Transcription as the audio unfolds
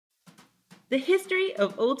The History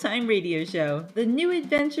of Old-Time Radio Show, The New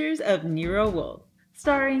Adventures of Nero Wolfe,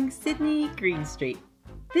 starring Sydney Greenstreet.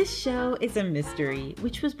 This show is a mystery,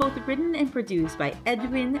 which was both written and produced by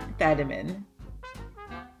Edwin Fadiman.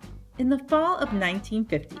 In the fall of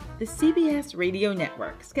 1950, the CBS radio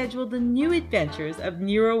network scheduled The New Adventures of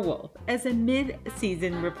Nero Wolfe as a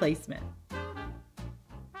mid-season replacement.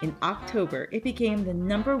 In October, it became the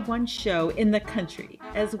 #1 show in the country,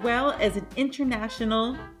 as well as an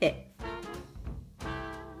international hit.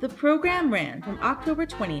 The program ran from October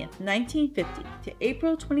 20th, 1950 to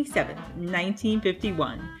April 27,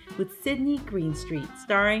 1951, with Sydney Greenstreet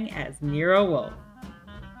starring as Nero Wolfe.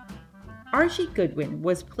 Archie Goodwin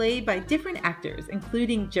was played by different actors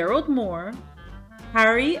including Gerald Moore,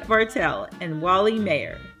 Harry Bartell, and Wally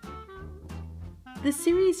Mayer. The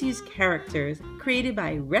series used characters created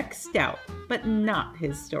by Rex Stout, but not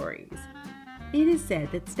his stories. It is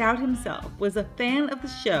said that Stout himself was a fan of the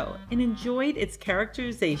show and enjoyed its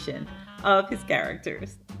characterization of his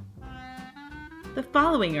characters. The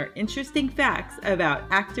following are interesting facts about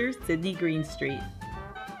actor Sydney Greenstreet.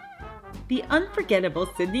 The unforgettable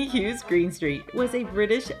Sidney Hughes Greenstreet was a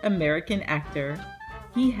British-American actor.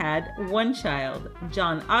 He had one child,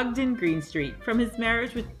 John Ogden Greenstreet, from his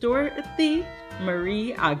marriage with Dorothy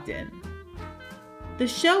Marie Ogden. The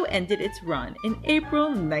show ended its run in April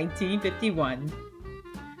 1951.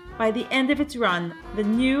 By the end of its run, The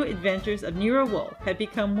New Adventures of Nero Wolfe had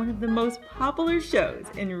become one of the most popular shows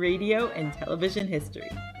in radio and television history.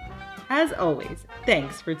 As always,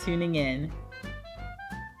 thanks for tuning in.